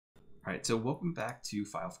All right, so welcome back to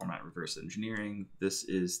File Format Reverse Engineering. This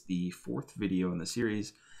is the fourth video in the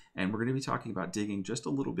series, and we're going to be talking about digging just a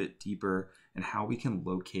little bit deeper and how we can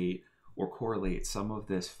locate or correlate some of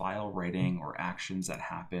this file writing or actions that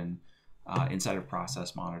happen inside of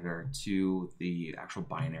Process Monitor to the actual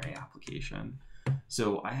binary application.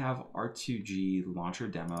 So I have R2G Launcher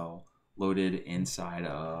Demo loaded inside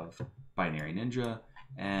of Binary Ninja,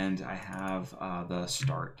 and I have the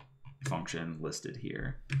start function listed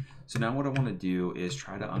here. So now what I want to do is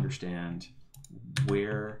try to understand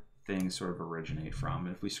where things sort of originate from.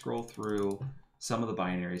 And if we scroll through some of the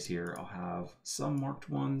binaries here, I'll have some marked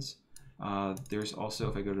ones. There's also,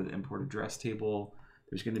 if I go to the import address table,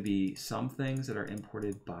 there's going to be some things that are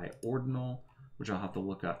imported by ordinal, which I'll have to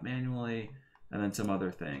look up manually, and then some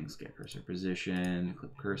other things, get cursor position,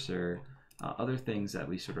 clip cursor, other things that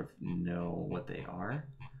we sort of know what they are.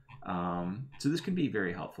 So this can be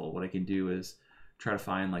very helpful. What I can do is try to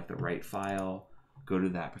find like the right file, go to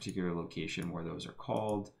that particular location where those are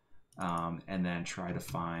called, and then try to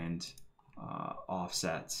find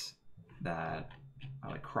offsets that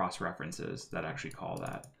like cross references that actually call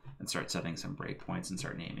that, and start setting some breakpoints and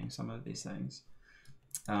start naming some of these things.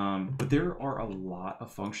 But there are a lot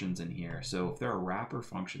of functions in here. So if there are wrapper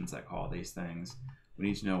functions that call these things, we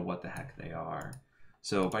need to know what the heck they are.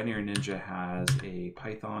 So Binary Ninja has a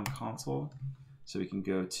Python console. So we can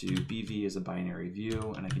go to BV as a binary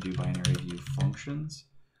view, and I can do binary view functions.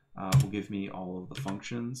 Will give me all of the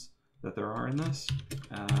functions that there are in this.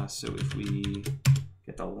 So if we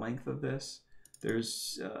get the length of this,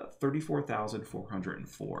 there's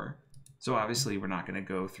 34,404. So obviously we're not going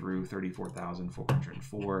to go through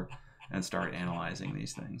 34,404 and start analyzing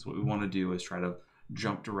these things. What we want to do is try to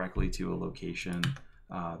jump directly to a location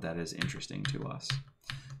that is interesting to us.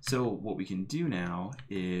 So what we can do now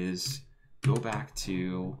is go back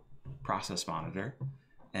to Process Monitor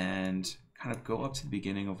and kind of go up to the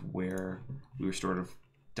beginning of where we were sort of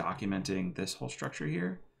documenting this whole structure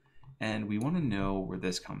here. And we want to know where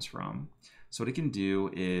this comes from. So what it can do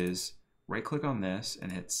is right click on this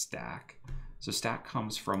and hit stack. So stack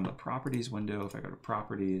comes from the properties window. If I go to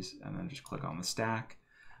properties and then just click on the stack,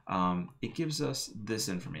 it gives us this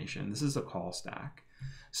information. This is a call stack.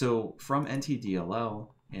 So from NTDLL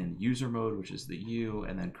in user mode, which is the U,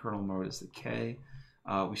 and then kernel mode is the K,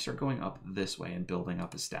 we start going up this way and building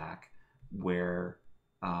up a stack where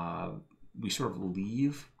we sort of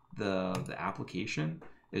leave the application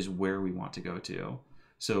is where we want to go to.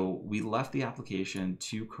 So we left the application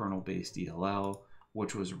to kernel-based DLL,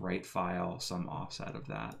 which was write file, some offset of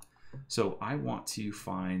that. So I want to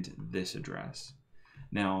find this address.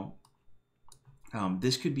 Now,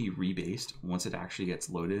 this could be rebased once it actually gets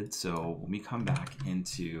loaded. So when we come back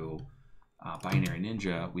into Binary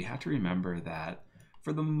Ninja, we have to remember that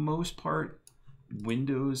for the most part,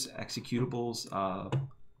 Windows executables,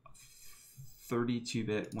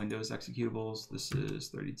 32-bit Windows executables, this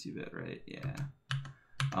is 32-bit, right? Yeah.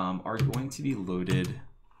 Are going to be loaded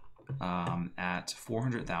at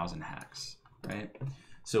 400,000 hex, right?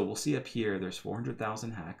 So we'll see up here, there's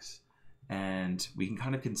 400,000 hex. And we can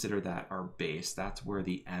kind of consider that our base. That's where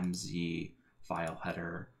the MZ file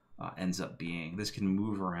header ends up being. This can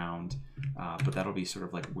move around, but that'll be sort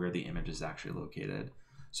of like where the image is actually located.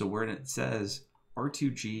 So where it says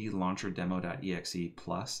R2G launcher demo.exe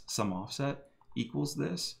plus some offset equals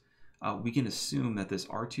this, we can assume that this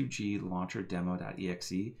R2G launcher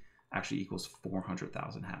demo.exe actually equals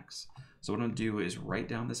 400,000 hex. So what I'm going to do is write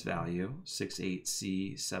down this value,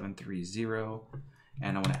 68C730,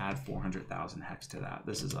 and I want to add 400,000 hex to that.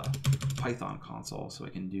 This is a Python console, so I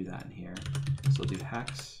can do that in here. So I'll do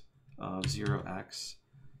hex of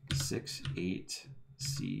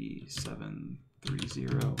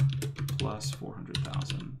 0x68C730 plus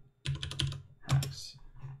 400,000 hex.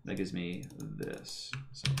 That gives me this.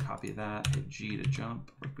 So copy that, hit G to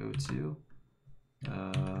jump, or go to.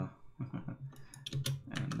 And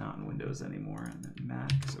not in Windows anymore, and then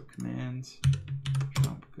Mac, so command,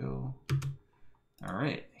 jump, go. All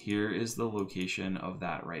right, here is the location of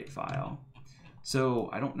that write file.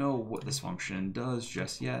 So I don't know what this function does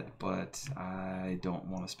just yet, but I don't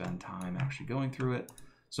want to spend time actually going through it.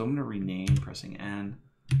 So I'm going to rename, pressing N,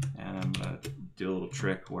 and I'm going to do a little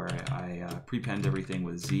trick where I prepend everything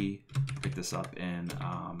with Z. Pick this up in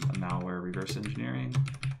a malware reverse engineering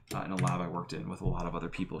in a lab I worked in with a lot of other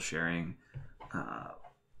people sharing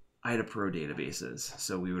IDA-Pro databases.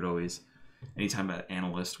 So we would always, anytime an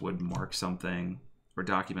analyst would mark something or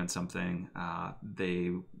document something,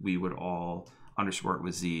 we would all underscore it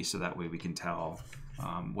with Z, so that way we can tell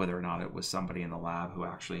whether or not it was somebody in the lab who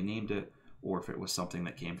actually named it, or if it was something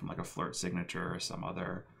that came from like a flirt signature or some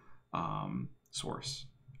other source.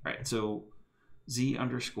 All right, so Z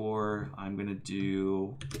underscore, I'm gonna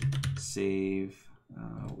do save,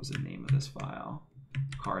 what was the name of this file?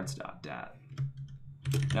 Cards.dat.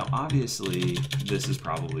 Now, obviously, this is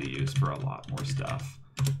probably used for a lot more stuff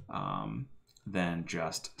than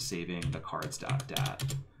just saving the cards.dat.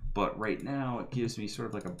 But right now, it gives me sort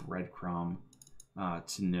of like a breadcrumb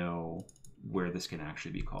to know where this can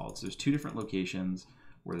actually be called. So there's two different locations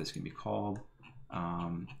where this can be called.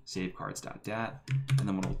 Save cards.dat. And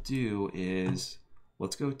then what I'll do is,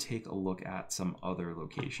 let's go take a look at some other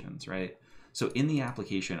locations, right? So in the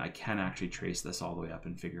application, I can actually trace this all the way up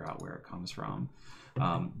and figure out where it comes from.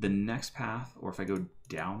 The next path, or if I go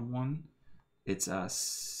down one, it's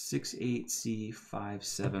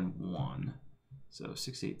 68C571. So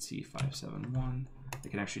 68C571. I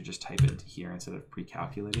can actually just type it here instead of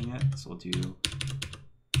pre-calculating it. So we'll do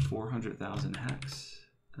 400,000 hex,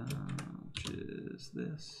 which is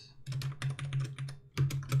this.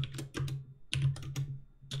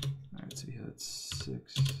 All right, so we had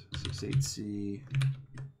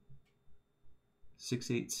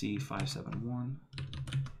 68C571.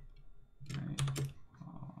 All right,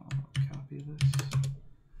 I'll copy this.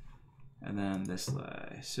 And then this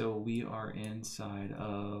way. So we are inside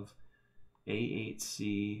of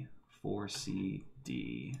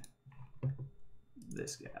A8C4CD,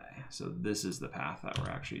 this guy. So this is the path that we're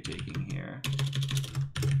actually taking here.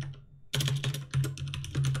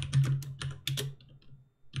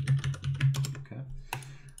 Okay.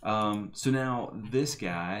 So now this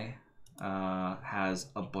guy has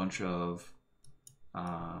a bunch of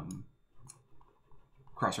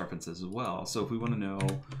cross-references as well. So if we want to know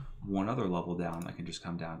one other level down, I can just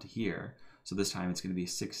come down to here. So this time it's going to be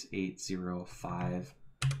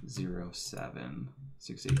 680507,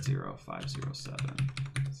 680507,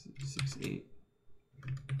 680570,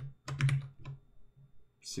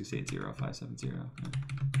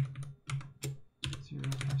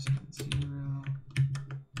 0570.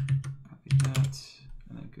 Copy that,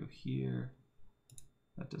 and then go here.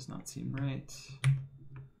 That does not seem right.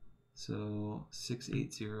 So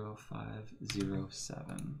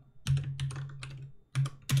 680507.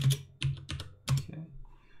 Okay,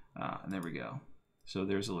 and there we go. So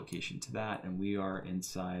there's a location to that, and we are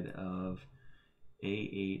inside of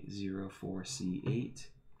A804C8.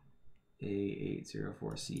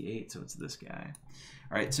 A804C8, so it's this guy.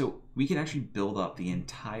 All right, so we can actually build up the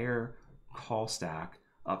entire call stack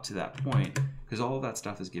up to that point because all of that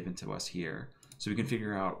stuff is given to us here. So we can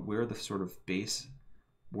figure out where the sort of base,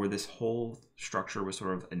 where this whole structure was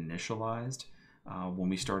sort of initialized when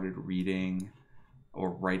we started reading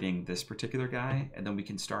or writing this particular guy, and then we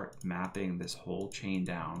can start mapping this whole chain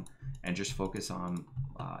down and just focus on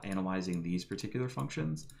analyzing these particular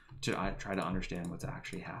functions to try to understand what's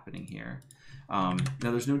actually happening here. Now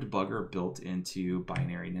there's no debugger built into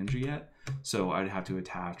Binary Ninja yet, so I'd have to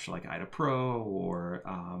attach like IDA Pro or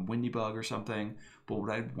WinDebug or something, but what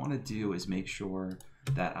I'd want to do is make sure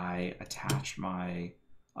that I attach my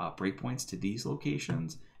breakpoints to these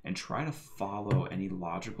locations and try to follow any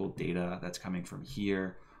logical data that's coming from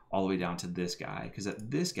here all the way down to this guy, because at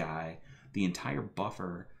this guy, the entire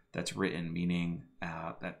buffer that's written, meaning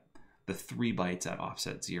that the 3 bytes at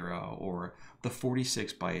offset 0 or the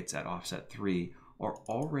 46 bytes at offset 3 are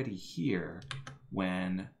already here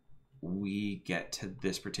when we get to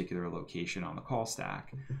this particular location on the call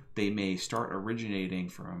stack. They may start originating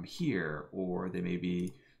from here, or they may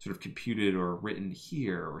be sort of computed or written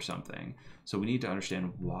here or something. So we need to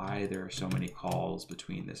understand why there are so many calls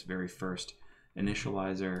between this very first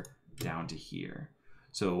initializer down to here.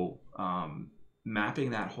 So mapping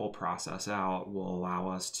that whole process out will allow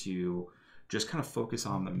us to just kind of focus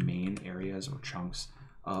on the main areas or chunks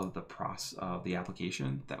of the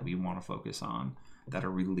application that we want to focus on that are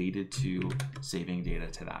related to saving data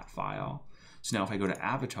to that file. So now if I go to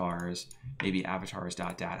avatars, maybe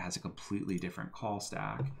avatars.dat has a completely different call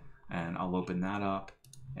stack, and I'll open that up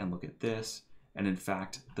and look at this. And in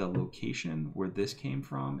fact, the location where this came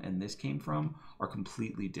from and this came from are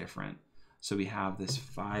completely different. So we have this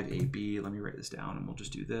 5AB, let me write this down and we'll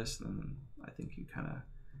just do this, and I think you kind of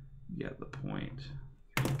get the point.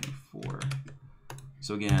 3B4.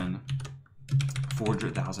 So again,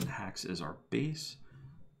 400,000 hex is our base,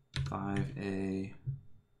 5A,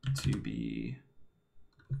 2B,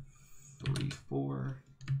 3-4,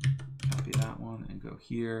 copy that one and go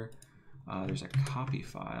here. There's a copy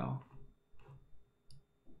file.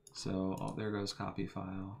 So oh, there goes copy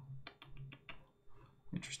file.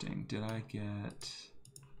 Interesting. Did I get?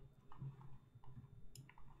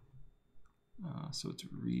 So it's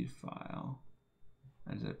read file.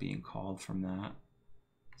 Ends up being called from that.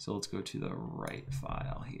 So let's go to the write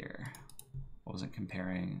file here. wasn't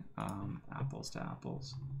comparing apples to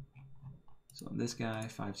apples. So in this guy,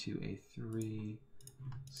 52A3,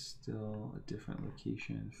 still a different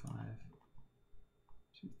location, 5,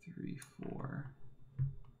 2, 3, 4,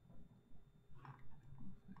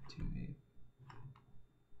 2,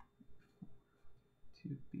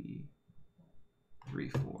 8, 2B, 3,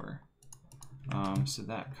 4. So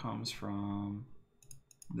that comes from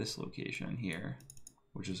this location here,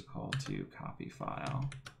 which is a call to copy file.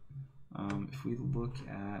 If we look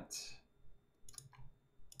at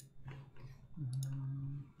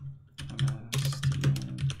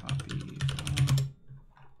msdn copy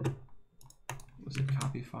file, was it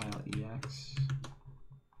copy file ex?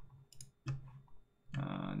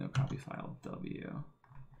 No, copy file w.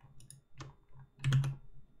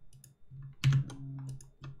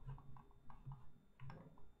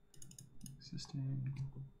 Existing.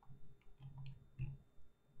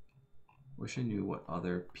 Wish I knew what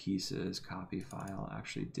other pieces copy file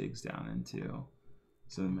actually digs down into.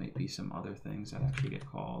 So there might be some other things that actually get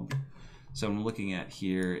called. So I'm looking at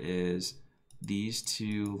here is these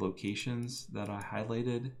two locations that I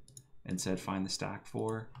highlighted and said find the stack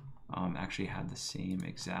for actually had the same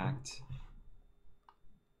exact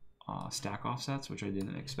stack offsets, which I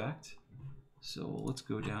didn't expect. So let's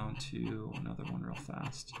go down to another one real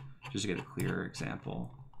fast, just to get a clearer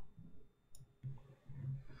example.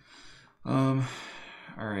 All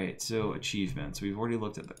right, so achievements. We've already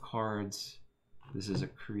looked at the cards. This is a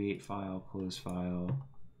create file, close file,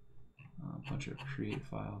 a bunch of create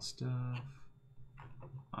file stuff.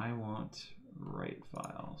 I want write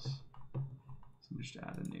files. So I'm just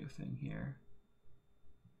add a new thing here.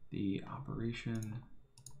 The operation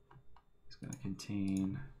is going to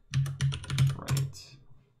contain write.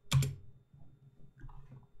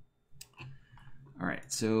 All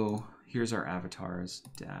right, so here's our avatars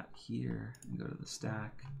dat here, and go to the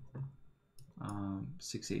stack.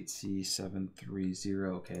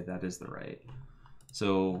 68C730, okay, that is the right.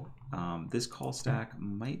 So this call stack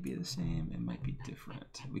might be the same, it might be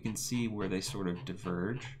different. We can see where they sort of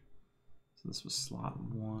diverge. So this was slot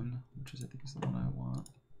 1, which is I think is the one I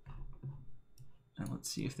want. And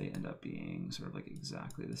let's see if they end up being sort of like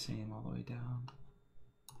exactly the same all the way down.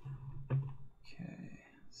 Okay,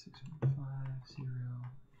 6150.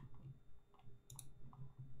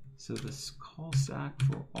 So this call stack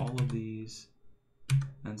for all of these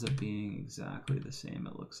ends up being exactly the same,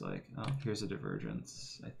 it looks like. Oh, here's a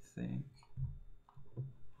divergence, I think.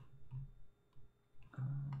 I'll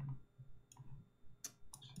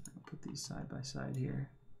put these side by side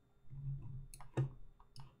here.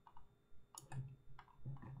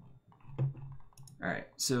 All right,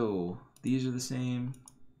 so these are the same.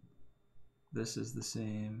 This is the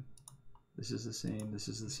same. This is the same. This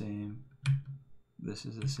is the same. This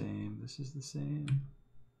is the same. This is the same.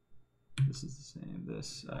 This is the same.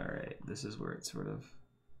 This. All right. This is where it sort of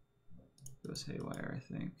goes haywire, I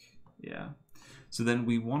think. Yeah. So then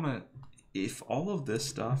we want to, if all of this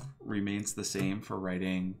stuff remains the same for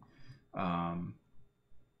writing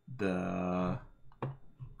the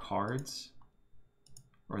cards,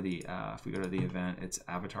 or the if we go to the event, it's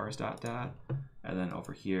avatars.dat, and then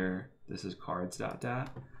over here, this is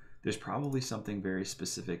cards.dat. There's probably something very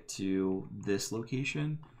specific to this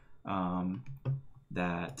location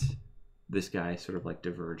that this guy sort of like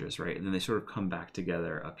diverges, right? And then they sort of come back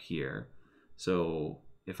together up here. So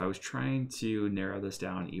if I was trying to narrow this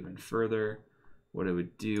down even further, what I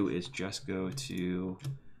would do is just go to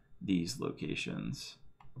these locations.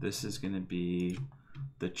 This is going to be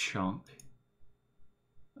the chunk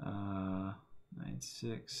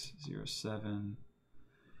 9607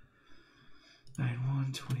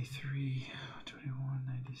 91 23 21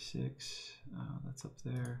 96. That's up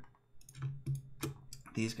there.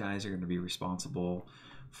 These guys are going to be responsible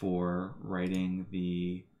for writing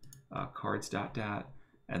the cards.dat,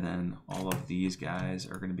 and then all of these guys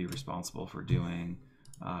are going to be responsible for doing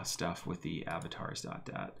stuff with the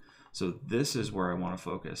avatars.dat. So this is where I want to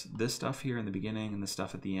focus. This stuff here in the beginning and the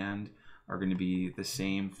stuff at the end are going to be the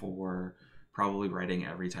same for probably writing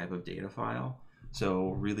every type of data file. So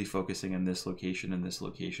really focusing on this location and this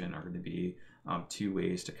location are going to be two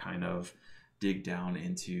ways to kind of dig down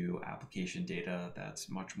into application data that's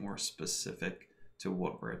much more specific to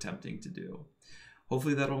what we're attempting to do.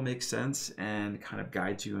 Hopefully that'll make sense and kind of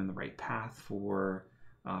guide you in the right path for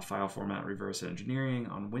file format reverse engineering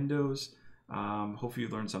on Windows. Hopefully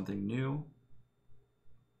you learned something new.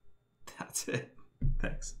 That's it.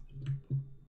 Thanks.